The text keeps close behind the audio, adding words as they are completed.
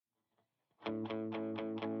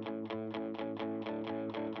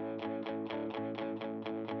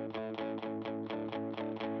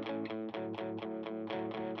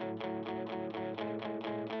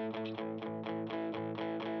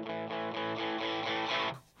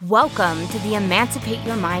Welcome to the Emancipate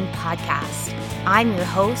Your Mind podcast. I'm your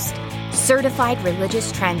host, certified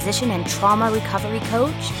religious transition and trauma recovery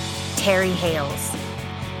coach, Terry Hales.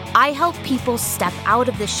 I help people step out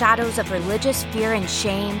of the shadows of religious fear and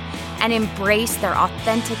shame and embrace their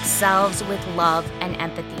authentic selves with love and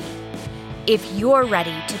empathy. If you're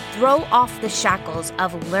ready to throw off the shackles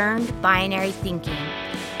of learned binary thinking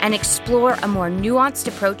and explore a more nuanced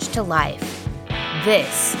approach to life,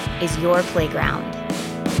 this is your playground.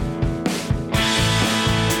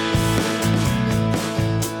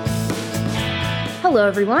 Hello,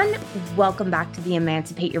 everyone. Welcome back to the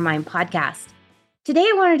Emancipate Your Mind podcast. Today,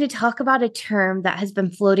 I wanted to talk about a term that has been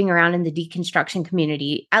floating around in the deconstruction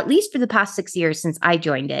community, at least for the past 6 years since I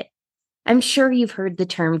joined it. I'm sure you've heard the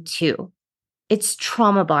term too. It's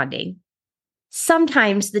trauma bonding.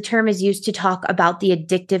 Sometimes the term is used to talk about the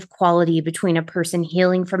addictive quality between a person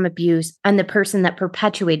healing from abuse and the person that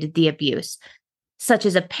perpetuated the abuse, such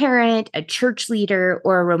as a parent, a church leader,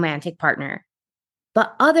 or a romantic partner.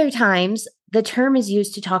 But other times, the term is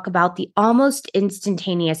used to talk about the almost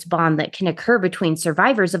instantaneous bond that can occur between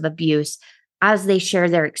survivors of abuse as they share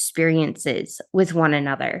their experiences with one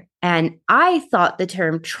another. And I thought the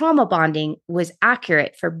term trauma bonding was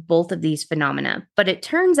accurate for both of these phenomena, but it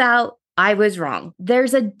turns out I was wrong.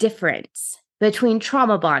 There's a difference between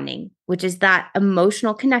trauma bonding, which is that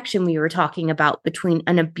emotional connection we were talking about between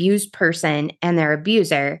an abused person and their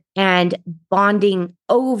abuser, and bonding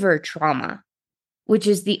over trauma, which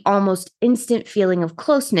is the almost instant feeling of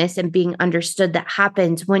closeness and being understood that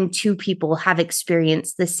happens when two people have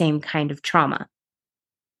experienced the same kind of trauma.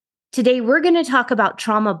 Today, we're going to talk about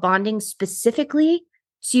trauma bonding specifically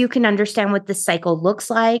so you can understand what this cycle looks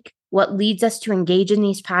like, what leads us to engage in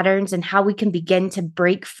these patterns, and how we can begin to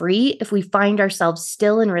break free if we find ourselves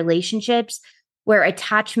still in relationships where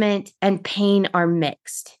attachment and pain are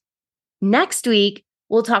mixed. Next week,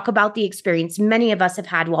 we'll talk about the experience many of us have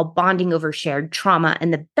had while bonding over shared trauma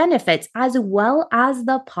and the benefits, as well as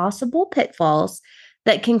the possible pitfalls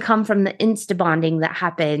that can come from the insta-bonding that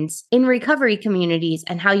happens in recovery communities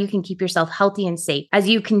and how you can keep yourself healthy and safe as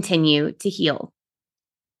you continue to heal.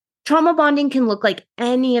 Trauma bonding can look like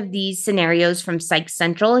any of these scenarios from Psych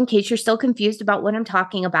Central, in case you're still confused about what I'm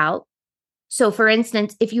talking about. So, for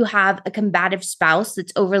instance, if you have a combative spouse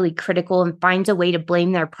that's overly critical and finds a way to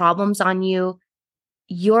blame their problems on you,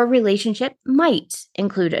 your relationship might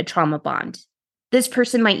include a trauma bond. This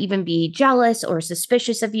person might even be jealous or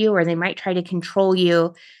suspicious of you, or they might try to control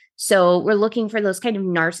you. So we're looking for those kind of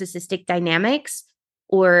narcissistic dynamics,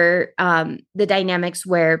 or the dynamics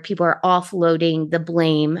where people are offloading the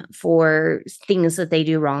blame for things that they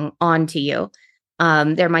do wrong onto you.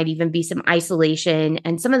 There might even be some isolation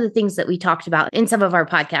and some of the things that we talked about in some of our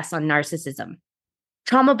podcasts on narcissism.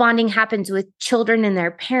 Trauma bonding happens with children and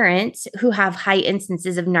their parents who have high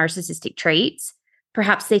instances of narcissistic traits.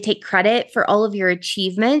 Perhaps they take credit for all of your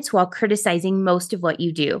achievements while criticizing most of what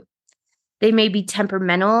you do. They may be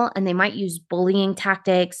temperamental and they might use bullying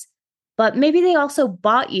tactics, but maybe they also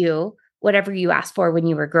bought you whatever you asked for when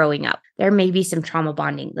you were growing up. There may be some trauma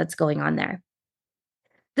bonding that's going on there.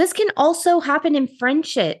 This can also happen in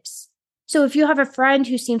friendships. So if you have a friend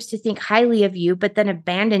who seems to think highly of you, but then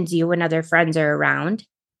abandons you when other friends are around,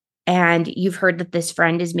 and you've heard that this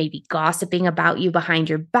friend is maybe gossiping about you behind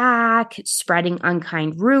your back, spreading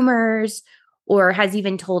unkind rumors, or has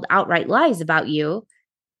even told outright lies about you,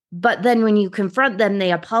 but then when you confront them,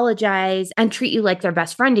 they apologize and treat you like their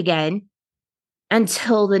best friend again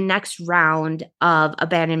until the next round of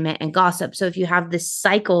abandonment and gossip. So if you have this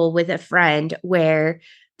cycle with a friend where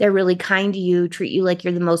they're really kind to you, treat you like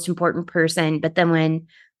you're the most important person, but then when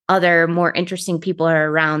other more interesting people are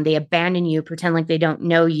around, they abandon you, pretend like they don't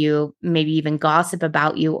know you, maybe even gossip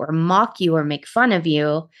about you or mock you or make fun of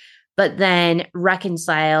you, but then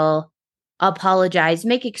reconcile, apologize,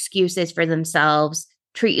 make excuses for themselves,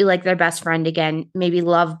 treat you like their best friend again, maybe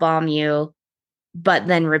love bomb you, but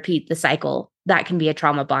then repeat the cycle. That can be a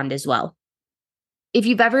trauma bond as well. If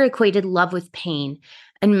you've ever equated love with pain,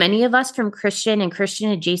 and many of us from Christian and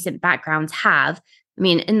Christian adjacent backgrounds have, I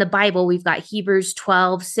mean, in the Bible, we've got Hebrews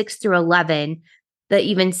 12, 6 through 11, that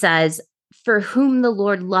even says, "For whom the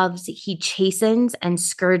Lord loves, he chastens and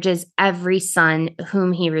scourges every son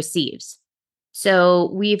whom he receives."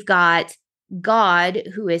 So we've got God,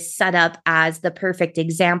 who is set up as the perfect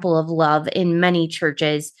example of love in many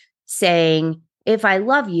churches, saying, if I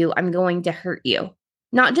love you, I'm going to hurt you.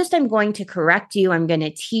 Not just I'm going to correct you, I'm going to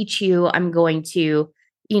teach you, I'm going to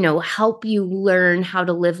help you learn how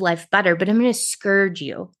to live life better, but I'm going to scourge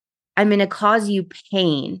you. I'm going to cause you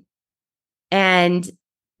pain. And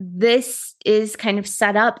this is kind of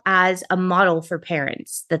set up as a model for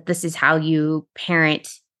parents, that this is how you parent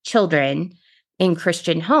children in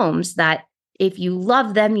Christian homes that if you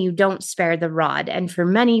love them, you don't spare the rod. And for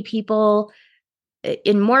many people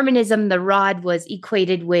in Mormonism, the rod was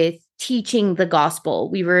equated with teaching the gospel.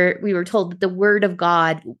 We were told that the word of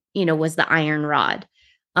God, was the iron rod.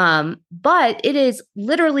 But it is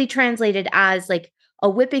literally translated as like a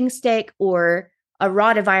whipping stick or a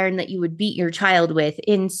rod of iron that you would beat your child with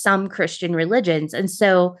in some Christian religions. And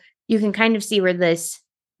so you can kind of see where this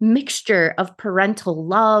mixture of parental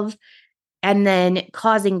love and then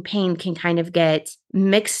causing pain can kind of get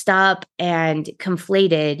mixed up and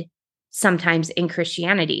conflated sometimes in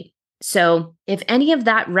Christianity. So if any of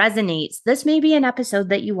that resonates, this may be an episode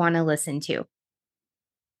that you want to listen to.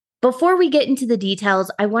 Before we get into the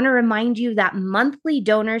details, I want to remind you that monthly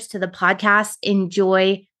donors to the podcast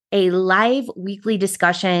enjoy a live weekly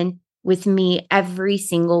discussion with me every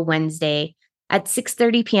single Wednesday at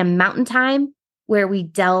 6:30 p.m. Mountain Time, where we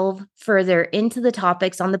delve further into the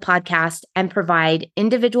topics on the podcast and provide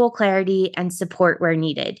individual clarity and support where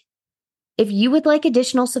needed. If you would like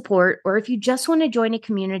additional support, or if you just want to join a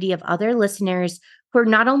community of other listeners who are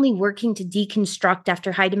not only working to deconstruct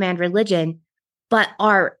after high demand religion, but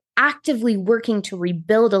are actively working to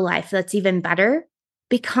rebuild a life that's even better,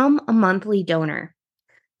 become a monthly donor.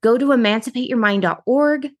 Go to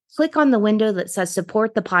emancipateyourmind.org, click on the window that says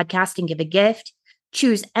support the podcast and give a gift,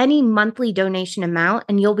 choose any monthly donation amount,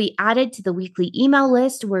 and you'll be added to the weekly email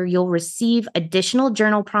list where you'll receive additional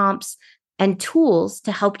journal prompts and tools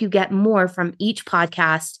to help you get more from each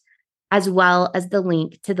podcast, as well as the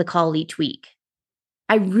link to the call each week.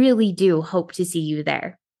 I really do hope to see you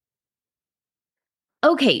there.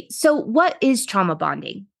 Okay, so what is trauma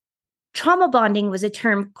bonding? Trauma bonding was a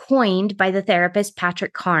term coined by the therapist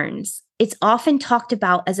Patrick Carnes. It's often talked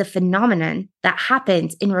about as a phenomenon that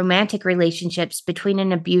happens in romantic relationships between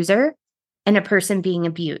an abuser and a person being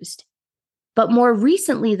abused. But more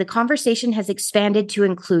recently, the conversation has expanded to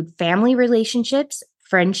include family relationships,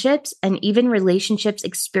 friendships, and even relationships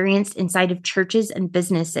experienced inside of churches and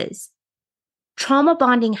businesses. Trauma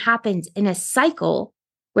bonding happens in a cycle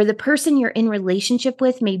where the person you're in relationship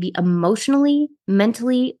with may be emotionally,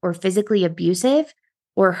 mentally, or physically abusive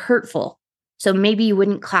or hurtful. So maybe you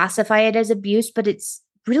wouldn't classify it as abuse, but it's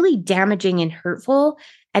really damaging and hurtful,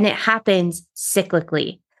 and it happens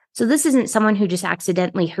cyclically. So this isn't someone who just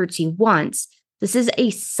accidentally hurts you once. This is a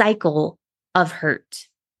cycle of hurt.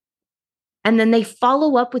 And then they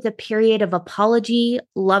follow up with a period of apology,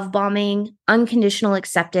 love bombing, unconditional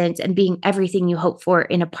acceptance, and being everything you hope for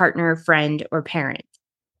in a partner, friend, or parent.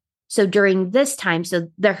 So during this time, so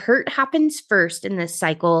the hurt happens first in this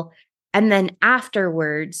cycle, and then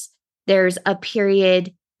afterwards, there's a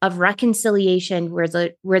period of reconciliation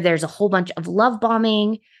where there's a whole bunch of love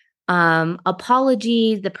bombing,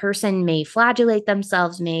 apology. The person may flagellate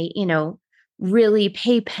themselves, may, really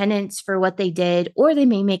pay penance for what they did, or they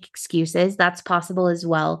may make excuses. That's possible as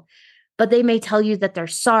well. But they may tell you that they're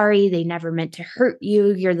sorry, they never meant to hurt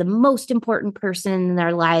you, you're the most important person in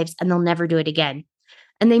their lives, and they'll never do it again.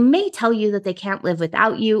 And they may tell you that they can't live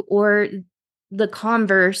without you, or the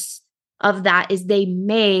converse of that is they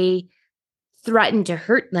may threaten to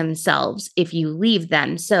hurt themselves if you leave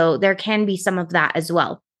them. So there can be some of that as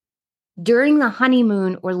well. During the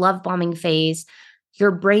honeymoon or love bombing phase,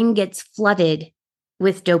 your brain gets flooded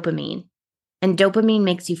with dopamine, and dopamine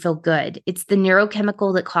makes you feel good. It's the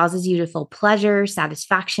neurochemical that causes you to feel pleasure,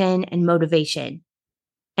 satisfaction, and motivation.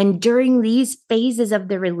 And during these phases of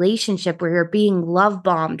the relationship where you're being love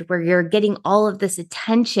bombed, where you're getting all of this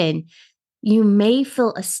attention, you may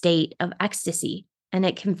feel a state of ecstasy, and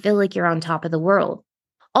it can feel like you're on top of the world.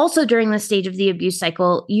 Also, during the stage of the abuse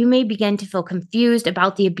cycle, you may begin to feel confused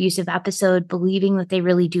about the abusive episode, believing that they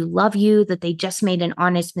really do love you, that they just made an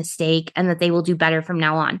honest mistake, and that they will do better from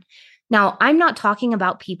now on. Now, I'm not talking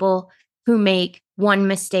about people who make one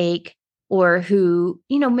mistake or who,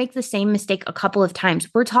 make the same mistake a couple of times.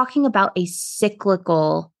 We're talking about a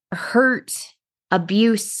cyclical hurt,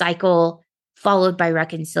 abuse cycle followed by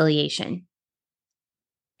reconciliation.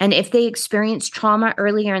 And if they experience trauma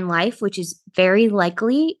earlier in life, which is very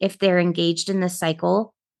likely if they're engaged in this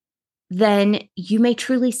cycle, then you may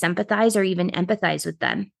truly sympathize or even empathize with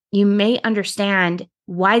them. You may understand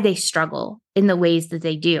why they struggle in the ways that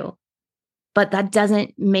they do, but that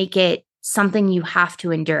doesn't make it something you have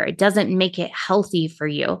to endure. It doesn't make it healthy for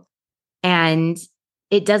you. And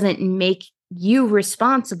it doesn't make you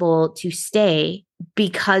responsible to stay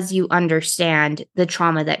because you understand the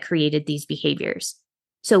trauma that created these behaviors.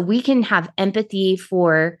 So we can have empathy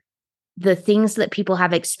for the things that people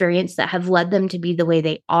have experienced that have led them to be the way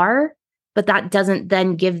they are, but that doesn't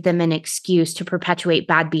then give them an excuse to perpetuate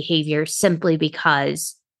bad behavior simply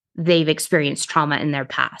because they've experienced trauma in their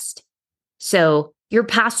past. So your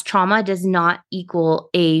past trauma does not equal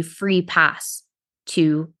a free pass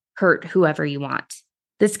to hurt whoever you want.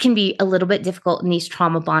 This can be a little bit difficult in these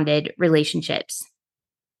trauma-bonded relationships.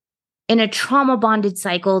 In a trauma-bonded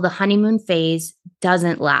cycle, the honeymoon phase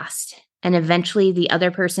doesn't last, and eventually the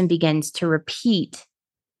other person begins to repeat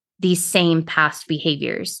these same past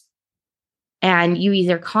behaviors. And you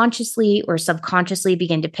either consciously or subconsciously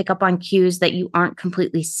begin to pick up on cues that you aren't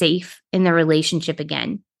completely safe in the relationship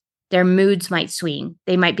again. Their moods might swing.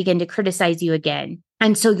 They might begin to criticize you again.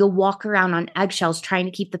 And so you'll walk around on eggshells trying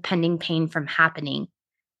to keep the pending pain from happening.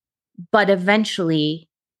 But eventually,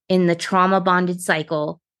 in the trauma-bonded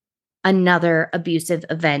cycle, another abusive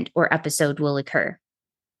event or episode will occur.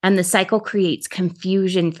 And the cycle creates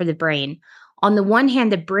confusion for the brain. On the one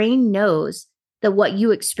hand, the brain knows that what you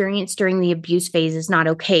experienced during the abuse phase is not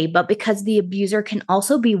okay, but because the abuser can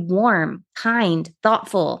also be warm, kind,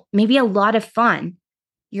 thoughtful, maybe a lot of fun,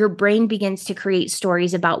 your brain begins to create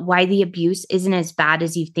stories about why the abuse isn't as bad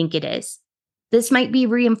as you think it is. This might be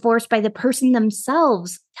reinforced by the person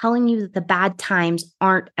themselves telling you that the bad times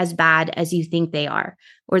aren't as bad as you think they are,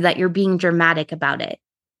 or that you're being dramatic about it.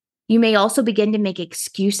 You may also begin to make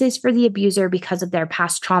excuses for the abuser because of their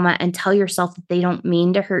past trauma and tell yourself that they don't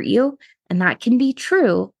mean to hurt you. And that can be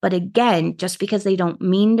true. But again, just because they don't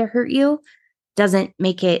mean to hurt you doesn't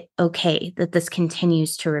make it okay that this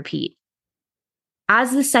continues to repeat.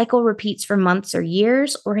 As the cycle repeats for months or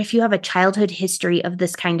years, or if you have a childhood history of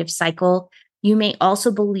this kind of cycle, you may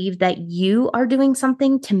also believe that you are doing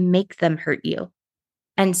something to make them hurt you.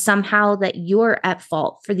 And somehow that you're at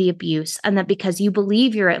fault for the abuse, and that because you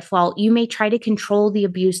believe you're at fault, you may try to control the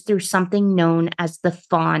abuse through something known as the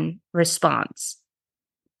fawn response.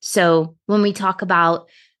 So when we talk about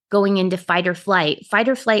going into fight or flight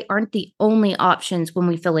aren't the only options when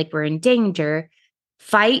we feel like we're in danger.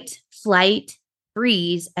 Fight, flight,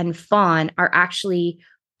 freeze, and fawn are actually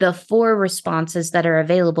the 4 responses that are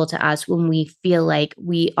available to us when we feel like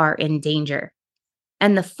we are in danger.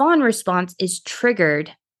 And the fawn response is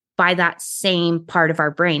triggered by that same part of our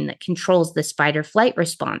brain that controls this fight or flight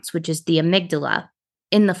response, which is the amygdala.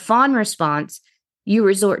 In the fawn response, you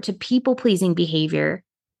resort to people-pleasing behavior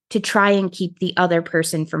to try and keep the other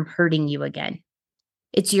person from hurting you again.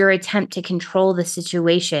 It's your attempt to control the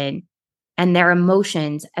situation and their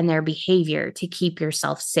emotions and their behavior to keep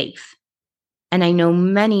yourself safe. And I know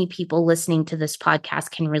many people listening to this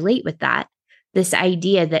podcast can relate with that. This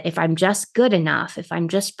idea that if I'm just good enough, if I'm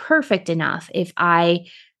just perfect enough, if I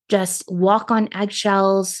just walk on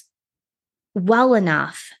eggshells well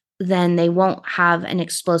enough, then they won't have an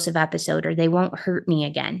explosive episode or they won't hurt me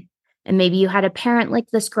again. And maybe you had a parent like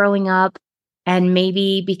this growing up, and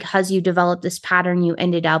maybe because you developed this pattern, you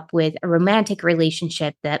ended up with a romantic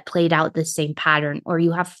relationship that played out the same pattern, or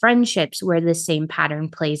you have friendships where the same pattern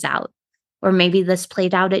plays out. Or maybe this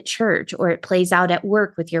played out at church, or it plays out at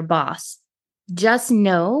work with your boss. Just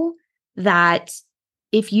know that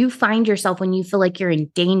if you find yourself when you feel like you're in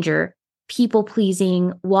danger, people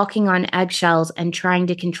pleasing, walking on eggshells, and trying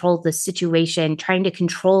to control the situation, trying to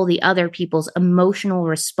control the other people's emotional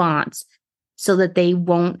response so that they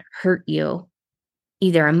won't hurt you,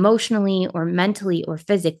 either emotionally or mentally or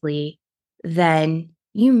physically, then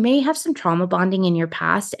you may have some trauma bonding in your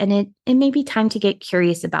past. And it may be time to get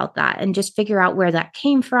curious about that and just figure out where that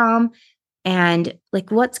came from. And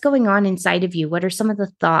like, what's going on inside of you? What are some of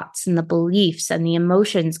the thoughts and the beliefs and the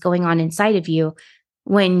emotions going on inside of you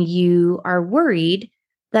when you are worried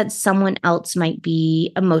that someone else might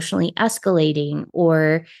be emotionally escalating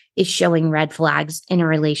or is showing red flags in a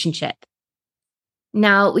relationship?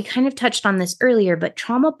 Now, we kind of touched on this earlier, but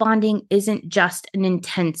trauma bonding isn't just an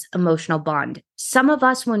intense emotional bond. Some of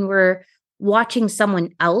us, when we're watching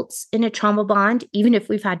someone else in a trauma bond, even if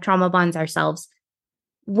we've had trauma bonds ourselves,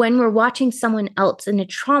 when we're watching someone else in a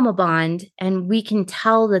trauma bond and we can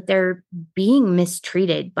tell that they're being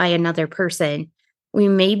mistreated by another person, we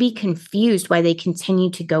may be confused why they continue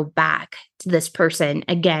to go back to this person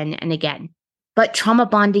again and again. But trauma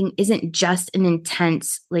bonding isn't just an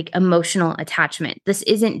intense, emotional attachment. This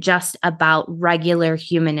isn't just about regular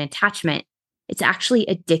human attachment. It's actually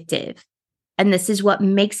addictive. And this is what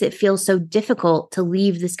makes it feel so difficult to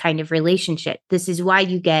leave this kind of relationship. This is why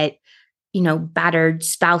you get battered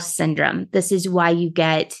spouse syndrome. This is why you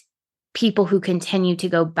get people who continue to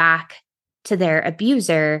go back to their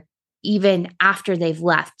abuser even after they've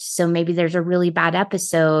left. So maybe there's a really bad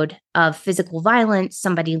episode of physical violence.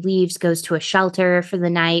 Somebody leaves, goes to a shelter for the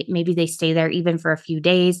night. Maybe they stay there even for a few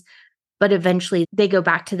days, but eventually they go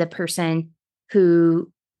back to the person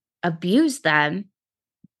who abused them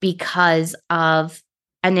because of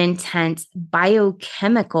an intense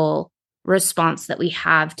biochemical response that we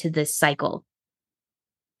have to this cycle.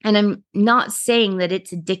 And I'm not saying that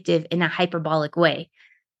it's addictive in a hyperbolic way.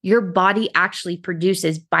 Your body actually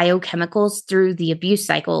produces biochemicals through the abuse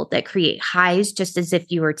cycle that create highs, just as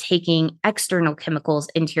if you were taking external chemicals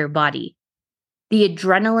into your body. The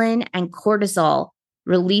adrenaline and cortisol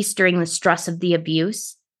released during the stress of the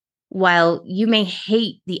abuse, while you may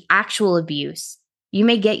hate the actual abuse, you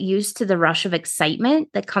may get used to the rush of excitement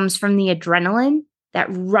that comes from the adrenaline that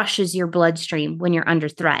rushes your bloodstream when you're under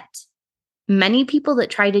threat. Many people that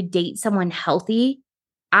try to date someone healthy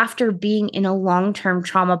after being in a long-term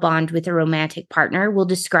trauma bond with a romantic partner will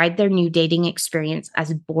describe their new dating experience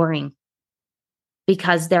as boring,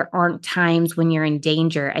 because there aren't times when you're in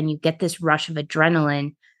danger and you get this rush of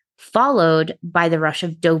adrenaline followed by the rush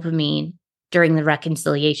of dopamine during the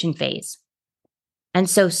reconciliation phase. And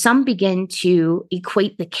so some begin to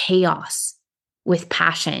equate the chaos with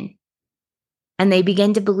passion. And they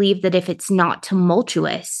begin to believe that if it's not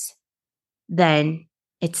tumultuous, then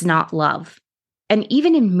it's not love. And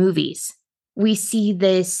even in movies, we see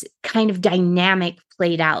this kind of dynamic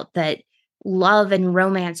played out, that love and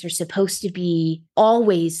romance are supposed to be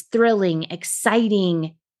always thrilling,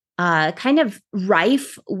 exciting, kind of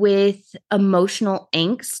rife with emotional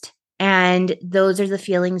angst. And those are the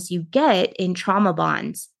feelings you get in trauma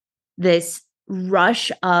bonds. This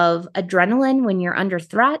rush of adrenaline when you're under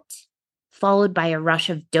threat, followed by a rush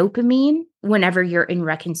of dopamine whenever you're in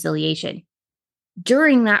reconciliation.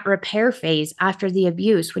 During that repair phase after the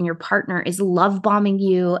abuse, when your partner is love bombing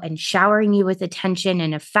you and showering you with attention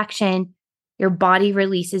and affection, your body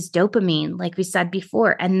releases dopamine, like we said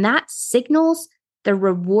before, and that signals the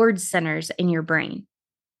reward centers in your brain.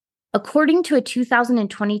 According to a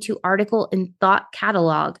 2022 article in Thought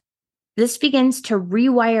Catalog, this begins to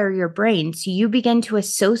rewire your brain, so you begin to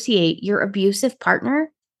associate your abusive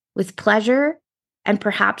partner with pleasure and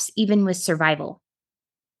perhaps even with survival.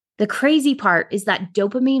 The crazy part is that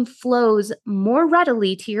dopamine flows more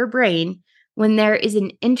readily to your brain when there is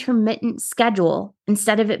an intermittent schedule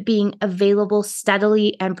instead of it being available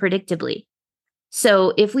steadily and predictably.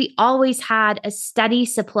 So if we always had a steady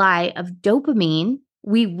supply of dopamine,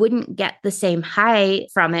 we wouldn't get the same high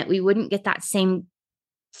from it. We wouldn't get that same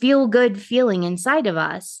feel-good feeling inside of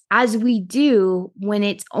us as we do when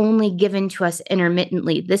it's only given to us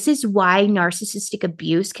intermittently. This is why narcissistic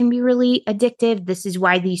abuse can be really addictive. This is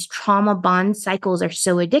why these trauma bond cycles are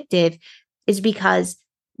so addictive, is because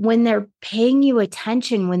when they're paying you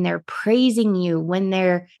attention, when they're praising you, when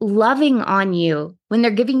they're loving on you, when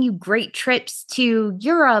they're giving you great trips to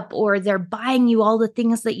Europe, or they're buying you all the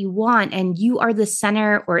things that you want and you are the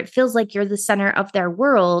center, or it feels like you're the center of their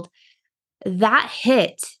world, that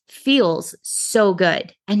hit feels so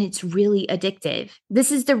good and it's really addictive.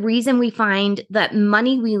 This is the reason we find that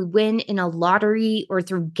money we win in a lottery or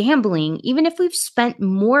through gambling, even if we've spent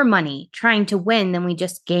more money trying to win than we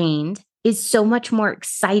just gained, is so much more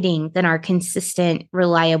exciting than our consistent,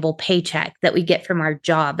 reliable paycheck that we get from our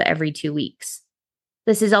job every 2 weeks.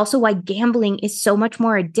 This is also why gambling is so much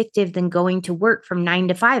more addictive than going to work from 9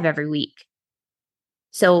 to 5 every week.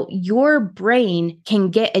 So your brain can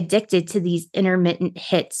get addicted to these intermittent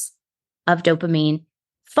hits of dopamine,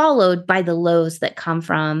 followed by the lows that come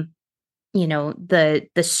from, the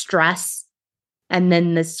stress and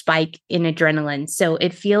then the spike in adrenaline. So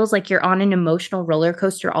it feels like you're on an emotional roller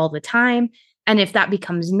coaster all the time. And if that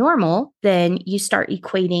becomes normal, then you start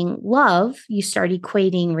equating love, you start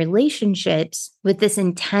equating relationships with this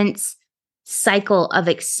intense cycle of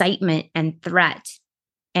excitement and threat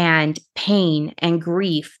and pain and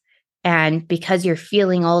grief. And because you're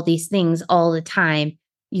feeling all these things all the time,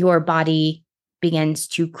 your body begins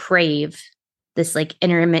to crave this like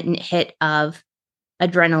intermittent hit of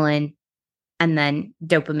adrenaline and then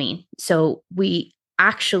dopamine. So we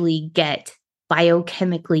actually get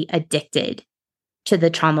biochemically addicted to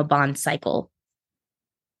the trauma bond cycle.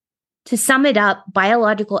 To sum it up,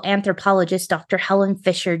 biological anthropologist Dr. Helen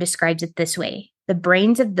Fisher describes it this way: the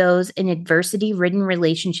brains of those in adversity-ridden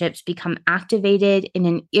relationships become activated in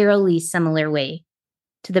an eerily similar way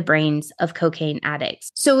to the brains of cocaine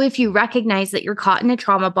addicts. So if you recognize that you're caught in a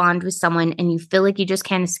trauma bond with someone and you feel like you just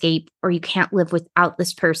can't escape or you can't live without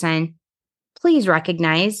this person, please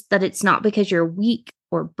recognize that it's not because you're weak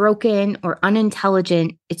or broken or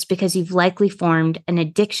unintelligent. It's because you've likely formed an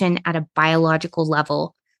addiction at a biological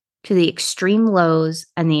level to the extreme lows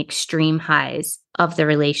and the extreme highs of the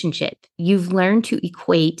relationship. You've learned to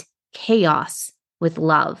equate chaos with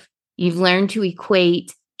love. You've learned to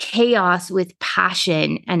equate chaos with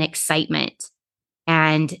passion and excitement.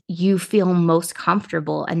 And you feel most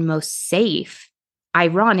comfortable and most safe,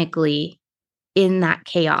 ironically, in that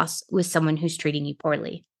chaos with someone who's treating you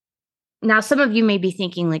poorly. Now, some of you may be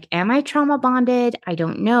thinking, like, am I trauma bonded? I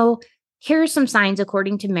don't know. Here are some signs,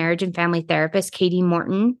 according to marriage and family therapist Katie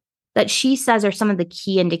Morton, that she says are some of the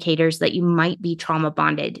key indicators that you might be trauma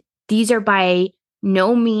bonded. These are by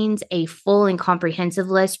no means a full and comprehensive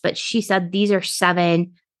list, but she said these are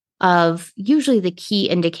 7 of usually the key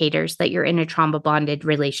indicators that you're in a trauma bonded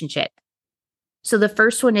relationship. So the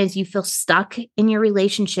first one is you feel stuck in your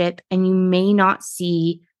relationship and you may not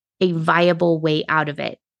see a viable way out of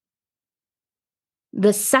it.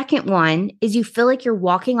 The second one is you feel like you're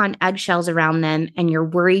walking on eggshells around them and you're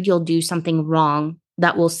worried you'll do something wrong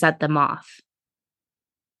that will set them off.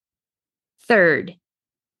 Third,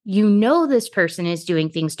 you know this person is doing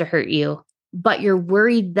things to hurt you, but you're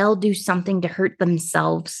worried they'll do something to hurt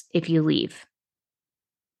themselves if you leave.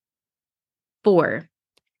 4,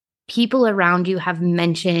 people around you have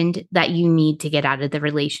mentioned that you need to get out of the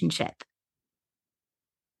relationship.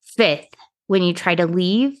 5th, when you try to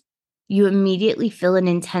leave, you immediately feel an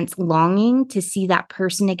intense longing to see that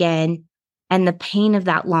person again, and the pain of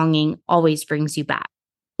that longing always brings you back.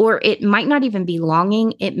 Or it might not even be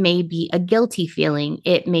longing, it may be a guilty feeling,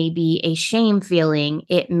 it may be a shame feeling,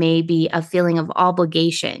 it may be a feeling of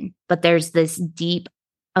obligation, but there's this deep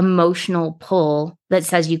emotional pull that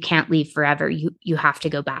says you can't leave forever, you have to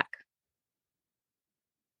go back.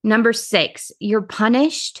 Number 6, you're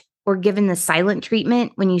punished or given the silent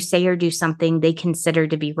treatment when you say or do something they consider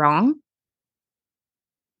to be wrong.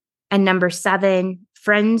 And number 7,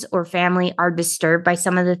 friends or family are disturbed by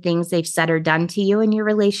some of the things they've said or done to you in your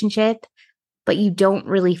relationship, but you don't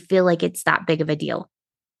really feel like it's that big of a deal.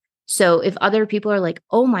 So if other people are like,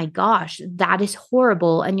 oh my gosh, that is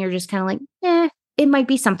horrible, and you're just kind of like, it might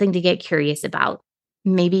be something to get curious about.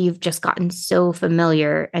 Maybe you've just gotten so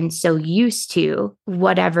familiar and so used to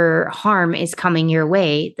whatever harm is coming your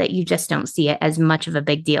way that you just don't see it as much of a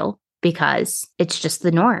big deal because it's just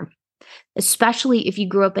the norm. Especially if you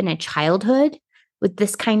grew up in a childhood with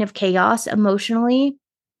this kind of chaos emotionally.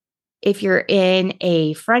 If you're in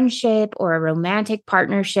a friendship or a romantic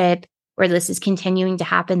partnership where this is continuing to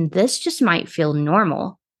happen, this just might feel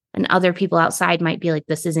normal. And other people outside might be like,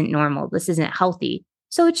 this isn't normal. This isn't healthy.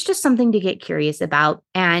 So it's just something to get curious about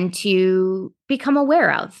and to become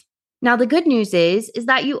aware of. Now, the good news is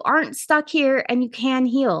that you aren't stuck here and you can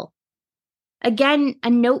heal. Again, a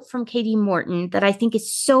note from Katie Morton that I think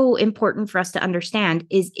is so important for us to understand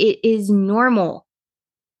is it is normal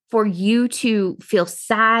for you to feel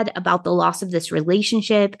sad about the loss of this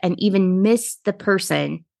relationship and even miss the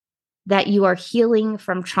person that you are healing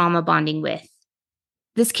from trauma bonding with.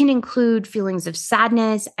 This can include feelings of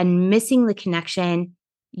sadness and missing the connection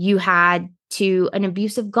you had to an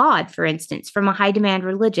abusive God, for instance, from a high demand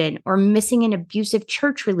religion, or missing an abusive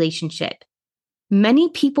church relationship. Many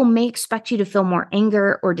people may expect you to feel more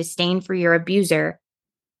anger or disdain for your abuser,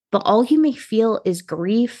 but all you may feel is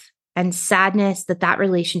grief and sadness that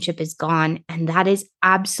relationship is gone, and that is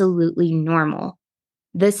absolutely normal.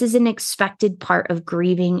 This is an expected part of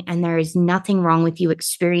grieving, and there is nothing wrong with you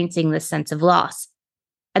experiencing this sense of loss.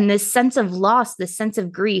 And this sense of loss, this sense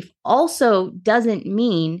of grief also doesn't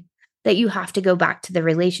mean that you have to go back to the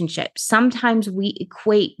relationship. Sometimes we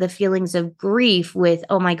equate the feelings of grief with,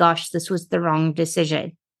 oh my gosh, this was the wrong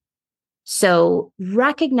decision. So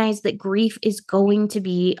recognize that grief is going to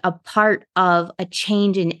be a part of a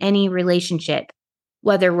change in any relationship,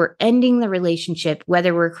 whether we're ending the relationship,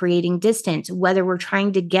 whether we're creating distance, whether we're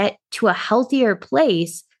trying to get to a healthier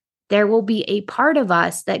place. There will be a part of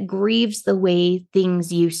us that grieves the way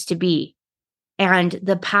things used to be and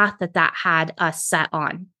the path that had us set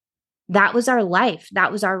on. That was our life.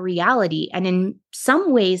 That was our reality. And in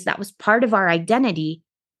some ways, that was part of our identity.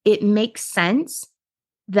 It makes sense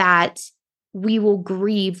that we will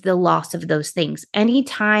grieve the loss of those things.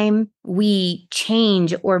 Anytime we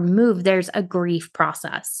change or move, there's a grief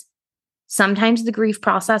process. Sometimes the grief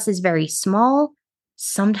process is very small.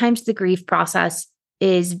 Sometimes the grief process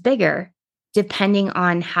is bigger, depending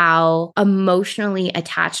on how emotionally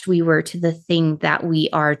attached we were to the thing that we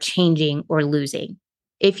are changing or losing.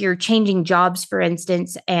 If you're changing jobs, for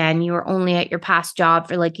instance, and you were only at your past job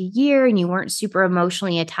for like a year and you weren't super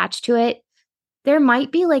emotionally attached to it, there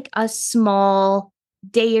might be like a small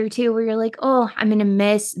day or two where you're like, oh, I'm going to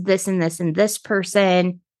miss this and this and this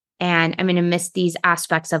person, and I'm going to miss these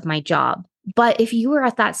aspects of my job. But if you were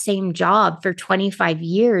at that same job for 25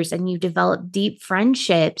 years and you developed deep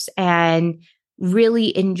friendships and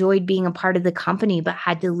really enjoyed being a part of the company, but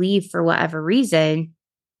had to leave for whatever reason,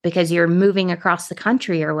 because you're moving across the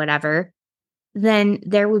country or whatever, then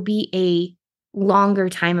there would be a longer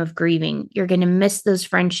time of grieving. You're going to miss those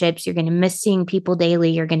friendships. You're going to miss seeing people daily.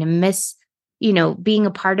 You're going to miss being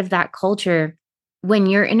a part of that culture, when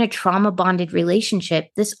you're in a trauma bonded relationship,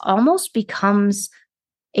 this almost becomes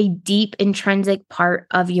a deep intrinsic part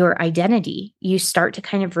of your identity. You start to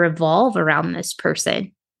kind of revolve around this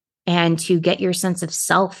person and to get your sense of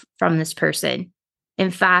self from this person.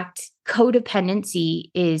 In fact,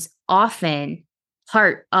 codependency is often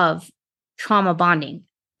part of trauma bonding.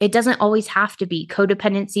 It doesn't always have to be.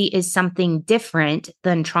 Codependency is something different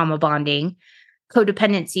than trauma bonding.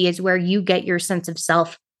 Codependency is where you get your sense of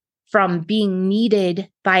self from being needed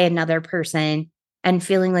by another person and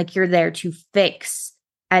feeling like you're there to fix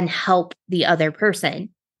and help the other person.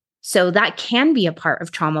 So that can be a part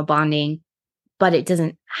of trauma bonding, but it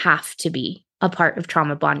doesn't have to be a part of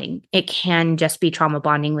trauma bonding. It can just be trauma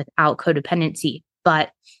bonding without codependency.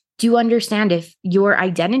 But do understand, if your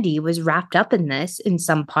identity was wrapped up in this in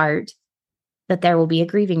some part, that there will be a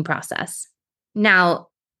grieving process. Now,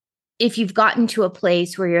 if you've gotten to a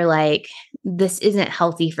place where you're like, this isn't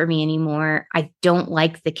healthy for me anymore, I don't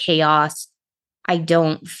like the chaos, I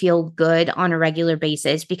don't feel good on a regular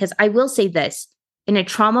basis, because I will say this, in a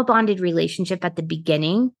trauma bonded relationship at the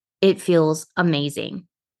beginning, it feels amazing.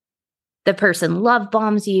 The person love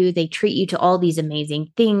bombs you. They treat you to all these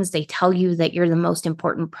amazing things. They tell you that you're the most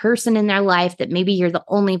important person in their life, that maybe you're the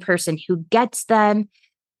only person who gets them.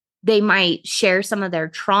 They might share some of their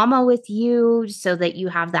trauma with you so that you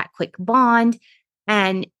have that quick bond.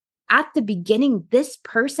 And at the beginning, this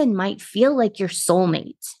person might feel like your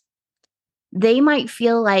soulmate. They might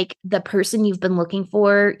feel like the person you've been looking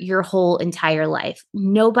for your whole entire life.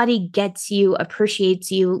 Nobody gets you,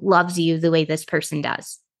 appreciates you, loves you the way this person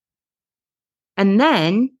does. And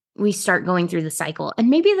then we start going through the cycle. And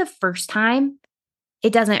maybe the first time,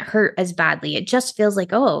 it doesn't hurt as badly. It just feels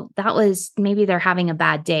like, oh, maybe they're having a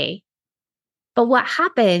bad day. But what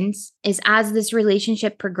happens is, as this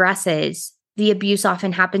relationship progresses, the abuse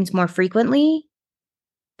often happens more frequently.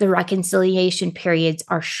 The reconciliation periods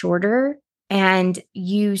are shorter, and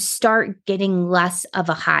you start getting less of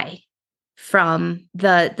a high from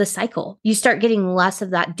the cycle. You start getting less of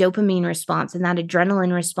that dopamine response and that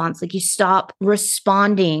adrenaline response. Like, you stop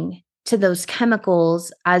responding to those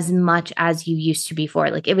chemicals as much as you used to before.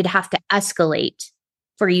 Like, it would have to escalate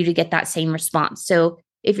for you to get that same response. So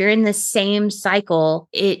if you're in the same cycle,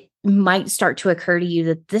 it might start to occur to you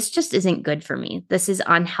that this just isn't good for me. This is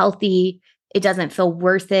unhealthy. It doesn't feel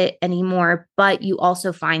worth it anymore. But you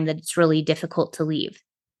also find that it's really difficult to leave.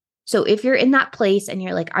 So if you're in that place and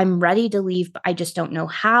you're like, I'm ready to leave, but I just don't know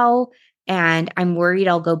how, and I'm worried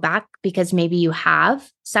I'll go back, because maybe you have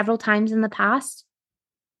several times in the past,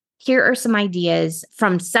 here are some ideas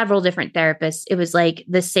from several different therapists. It was like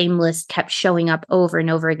the same list kept showing up over and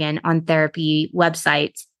over again on therapy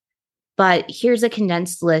websites. But here's a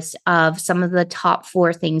condensed list of some of the top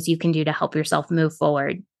 4 things you can do to help yourself move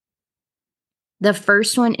forward. The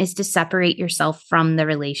first one is to separate yourself from the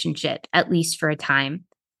relationship, at least for a time.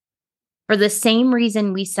 For the same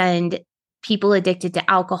reason we send people addicted to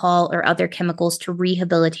alcohol or other chemicals to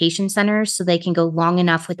rehabilitation centers so they can go long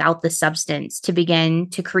enough without the substance to begin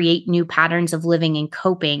to create new patterns of living and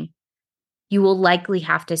coping, you will likely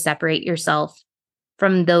have to separate yourself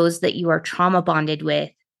from those that you are trauma bonded with,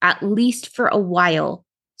 at least for a while,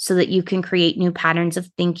 so that you can create new patterns of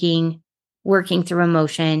thinking, working through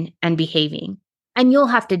emotion, and behaving. And you'll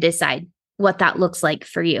have to decide what that looks like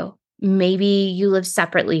for you. Maybe you live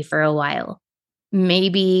separately for a while.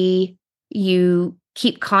 Maybe you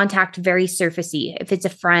keep contact very surfacey. If it's a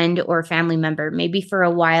friend or a family member, maybe for a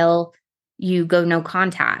while you go no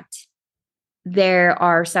contact. There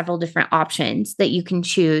are several different options that you can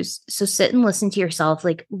choose. So sit and listen to yourself.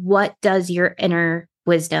 Like, what does your inner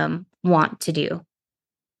wisdom want to do?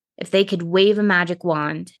 If they could wave a magic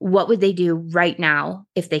wand, what would they do right now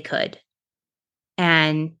if they could?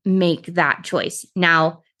 And make that choice.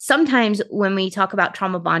 Now, sometimes when we talk about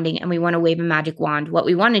trauma bonding and we want to wave a magic wand, what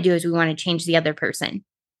we want to do is we want to change the other person.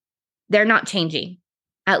 They're not changing,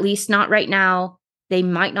 at least not right now. They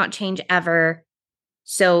might not change ever.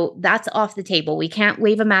 So that's off the table. We can't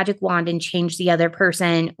wave a magic wand and change the other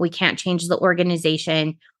person. We can't change the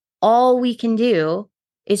organization. All we can do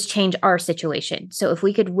is change our situation. So if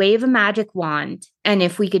we could wave a magic wand, and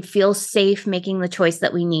if we could feel safe making the choice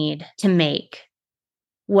that we need to make,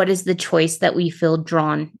 what is the choice that we feel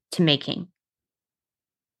drawn to making?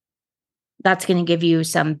 That's going to give you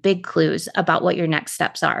some big clues about what your next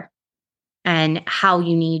steps are and how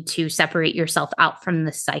you need to separate yourself out from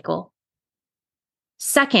this cycle.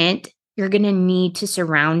 Second, you're going to need to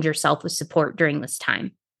surround yourself with support during this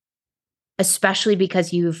time, especially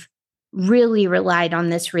because you've really relied on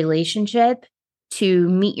this relationship to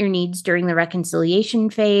meet your needs during the reconciliation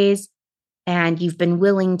phase, and you've been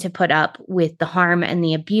willing to put up with the harm and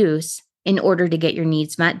the abuse in order to get your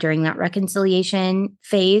needs met during that reconciliation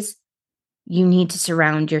phase, you need to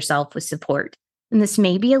surround yourself with support. And this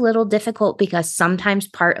may be a little difficult because sometimes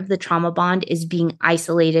part of the trauma bond is being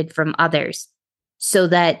isolated from others, so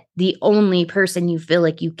that the only person you feel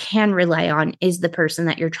like you can rely on is the person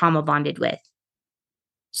that you're trauma bonded with.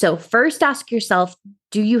 So first ask yourself,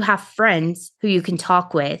 do you have friends who you can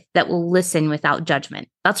talk with that will listen without judgment?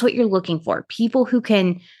 That's what you're looking for. People who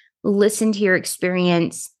can listen to your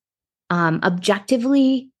experience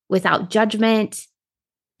objectively without judgment,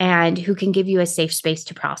 and who can give you a safe space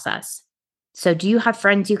to process. So do you have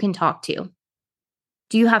friends you can talk to?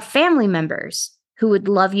 Do you have family members who would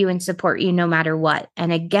love you and support you no matter what?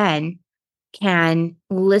 And again, can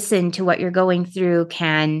listen to what you're going through,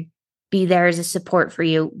 can be there as a support for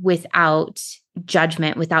you without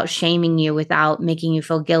judgment, without shaming you, without making you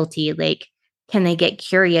feel guilty. Like, can they get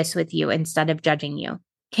curious with you instead of judging you?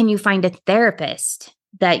 Can you find a therapist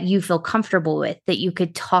that you feel comfortable with, that you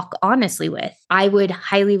could talk honestly with? I would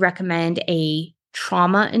highly recommend a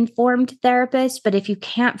trauma-informed therapist, but if you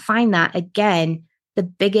can't find that, again, the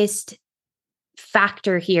biggest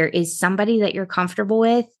factor here is somebody that you're comfortable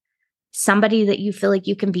with, somebody that you feel like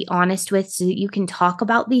you can be honest with so that you can talk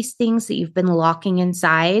about these things that you've been locking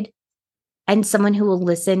inside, and someone who will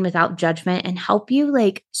listen without judgment and help you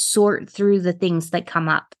like sort through the things that come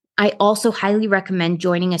up. I also highly recommend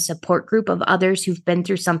joining a support group of others who've been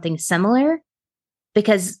through something similar,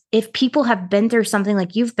 because if people have been through something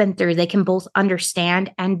like you've been through, they can both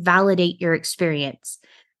understand and validate your experience.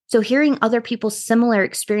 So hearing other people's similar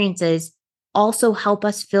experiences also help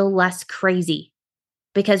us feel less crazy,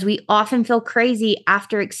 because we often feel crazy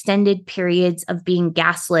after extended periods of being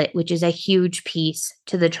gaslit, which is a huge piece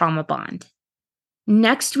to the trauma bond.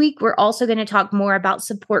 Next week, we're also going to talk more about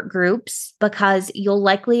support groups, because you'll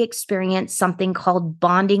likely experience something called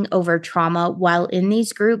bonding over trauma while in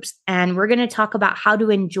these groups. And we're going to talk about how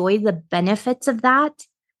to enjoy the benefits of that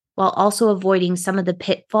while also avoiding some of the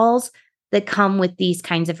pitfalls that come with these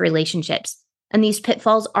kinds of relationships. And these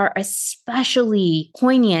pitfalls are especially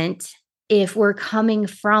poignant if we're coming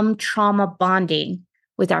from trauma bonding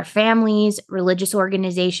with our families, religious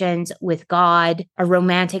organizations, with God, a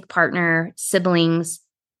romantic partner, siblings.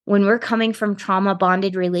 When we're coming from trauma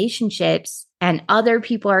bonded relationships and other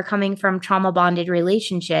people are coming from trauma bonded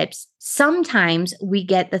relationships, sometimes we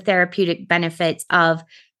get the therapeutic benefits of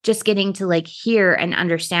just getting to like hear and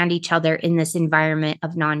understand each other in this environment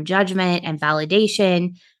of non-judgment and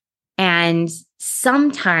validation. And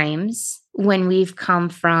sometimes when we've come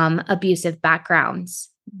from abusive backgrounds,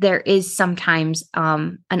 there is sometimes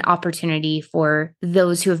an opportunity for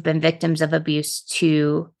those who have been victims of abuse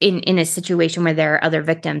to, in a situation where there are other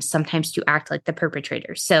victims, sometimes to act like the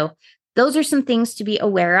perpetrators. So those are some things to be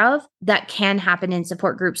aware of that can happen in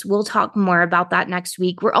support groups. We'll talk more about that next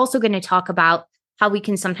week. We're also going to talk about how we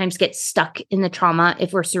can sometimes get stuck in the trauma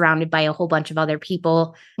if we're surrounded by a whole bunch of other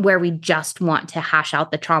people, where we just want to hash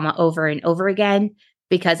out the trauma over and over again,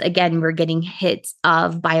 because again, we're getting hits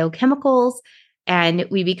of biochemicals and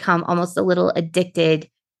we become almost a little addicted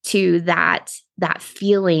to that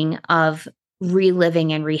feeling of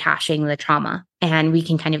reliving and rehashing the trauma. And we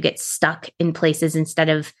can kind of get stuck in places instead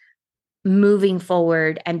of moving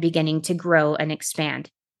forward and beginning to grow and expand.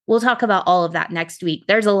 We'll talk about all of that next week.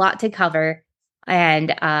 There's a lot to cover.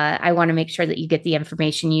 And I want to make sure that you get the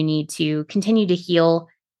information you need to continue to heal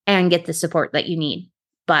and get the support that you need.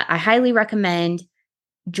 But I highly recommend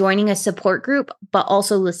joining a support group, but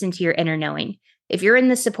also listen to your inner knowing. If you're in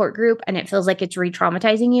the support group and it feels like it's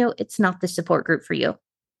re-traumatizing you, it's not the support group for you.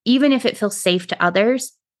 Even if it feels safe to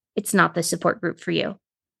others, it's not the support group for you.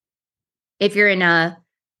 If you're in a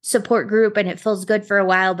support group and it feels good for a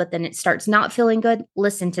while, but then it starts not feeling good,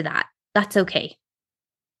 listen to that. That's okay.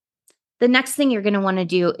 The next thing you're going to want to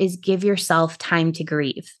do is give yourself time to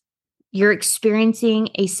grieve. You're experiencing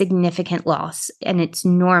a significant loss, and it's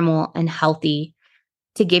normal and healthy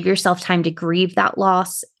to give yourself time to grieve that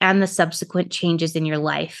loss and the subsequent changes in your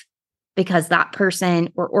life, because that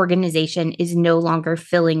person or organization is no longer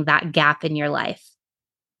filling that gap in your life.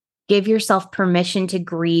 Give yourself permission to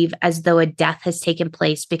grieve as though a death has taken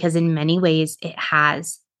place, because in many ways it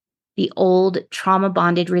has. The old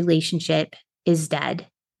trauma-bonded relationship is dead.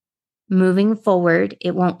 Moving forward,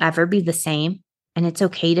 it won't ever be the same, and it's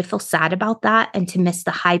okay to feel sad about that and to miss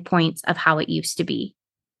the high points of how it used to be.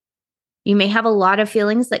 You may have a lot of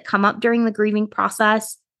feelings that come up during the grieving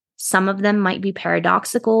process. Some of them might be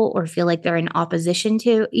paradoxical or feel like they're in opposition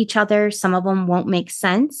to each other. Some of them won't make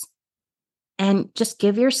sense. And just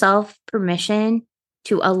give yourself permission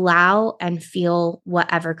to allow and feel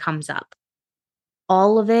whatever comes up.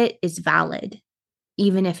 all of it is valid,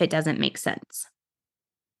 even if it doesn't make sense.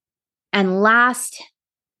 And last,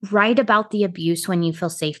 write about the abuse when you feel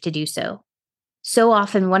safe to do so. So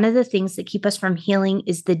often, one of the things that keep us from healing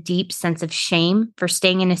is the deep sense of shame for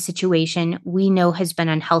staying in a situation we know has been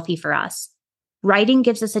unhealthy for us. Writing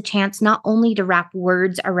gives us a chance not only to wrap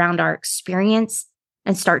words around our experience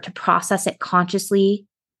and start to process it consciously,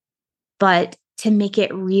 but to make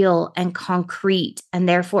it real and concrete, and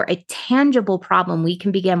therefore a tangible problem we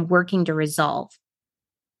can begin working to resolve.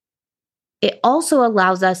 It also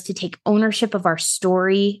allows us to take ownership of our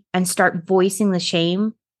story and start voicing the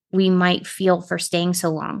shame we might feel for staying so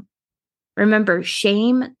long. Remember,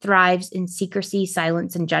 shame thrives in secrecy,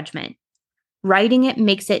 silence, and judgment. Writing it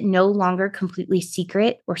makes it no longer completely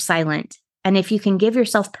secret or silent. And if you can give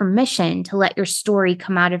yourself permission to let your story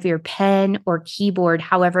come out of your pen or keyboard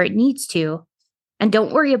however it needs to, and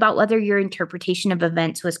don't worry about whether your interpretation of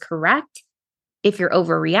events was correct, if you're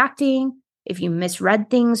overreacting, if you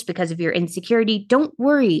misread things because of your insecurity, don't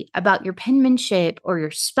worry about your penmanship or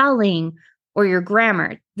your spelling or your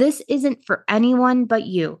grammar. This isn't for anyone but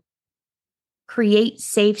you. Create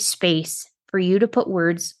safe space for you to put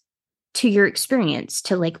words to your experience,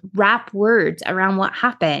 to wrap words around what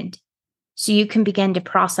happened so you can begin to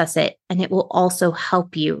process it, and it will also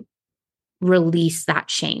help you release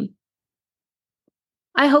that shame.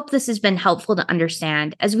 I hope this has been helpful to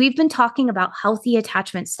understand. As we've been talking about healthy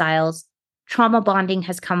attachment styles, trauma bonding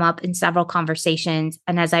has come up in several conversations.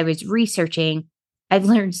 And as I was researching, I've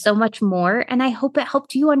learned so much more, and I hope it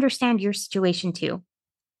helped you understand your situation too.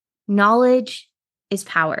 Knowledge is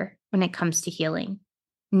power when it comes to healing.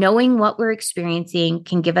 Knowing what we're experiencing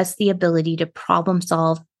can give us the ability to problem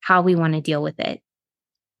solve how we want to deal with it.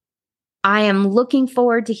 I am looking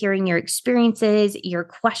forward to hearing your experiences, your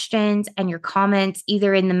questions, and your comments,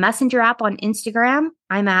 either in the Messenger app on Instagram,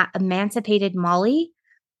 I'm at Emancipated Molly,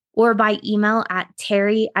 or by email at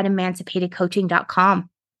terry@emancipatedcoaching.com.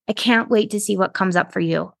 I can't wait to see what comes up for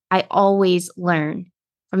you. I always learn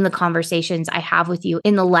from the conversations I have with you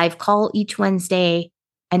in the live call each Wednesday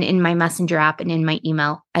and in my Messenger app and in my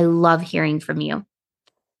email. I love hearing from you.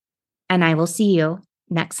 And I will see you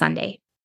next Sunday.